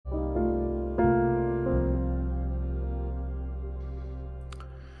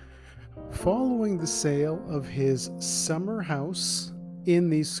following the sale of his summer house in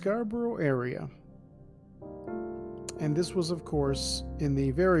the Scarborough area, and this was, of course, in the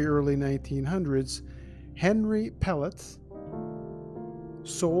very early 1900s, Henry Pellet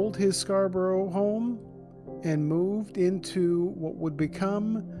sold his Scarborough home and moved into what would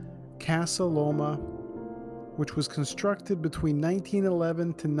become Casa Loma, which was constructed between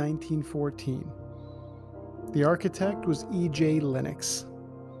 1911 to 1914. The architect was E.J. Lennox,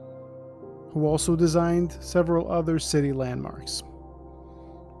 who also designed several other city landmarks.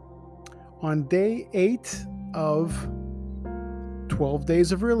 On day 8 of 12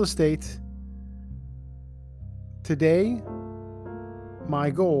 days of real estate, today, my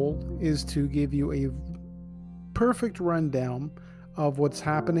goal is to give you a perfect rundown of what's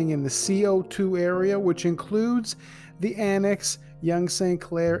happening in the CO2 area, which includes the Annex, Yonge St.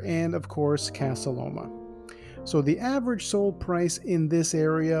 Clair, and of course, Casa Loma. So the average sold price in this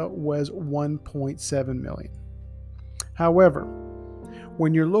area was $1.7 million. However,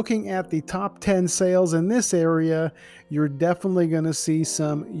 when you're looking at the top 10 sales in this area, you're definitely going to see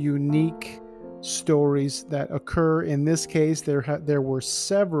some unique stories that occur. In this case, there were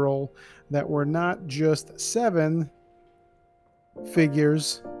several that were not just 7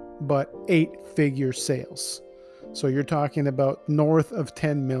 figures, but 8-figure sales. So you're talking about north of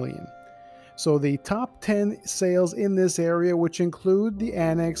 10 million. So the top 10 sales in this area, which include the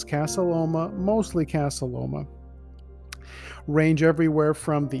Annex, Casa Loma, mostly Casa Loma, range everywhere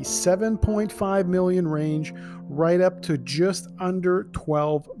from the 7.5 million range right up to just under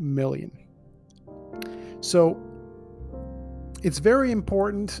 12 million. So it's very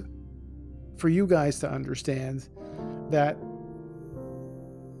important for you guys to understand that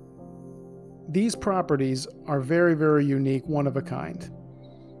these properties are very, very unique, one of a kind.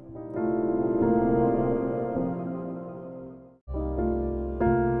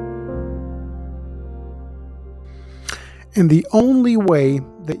 And the only way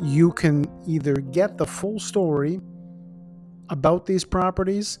that you can either get the full story about these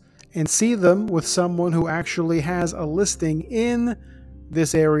properties and see them with someone who actually has a listing in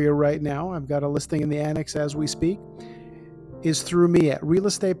this area right now, I've got a listing in the Annex as we speak, is through me at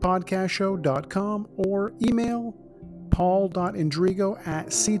realestatepodcastshow.com or email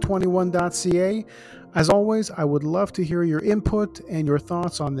paul.indrigo@c21.ca. As always, I would love to hear your input and your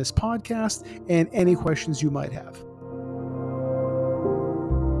thoughts on this podcast and any questions you might have.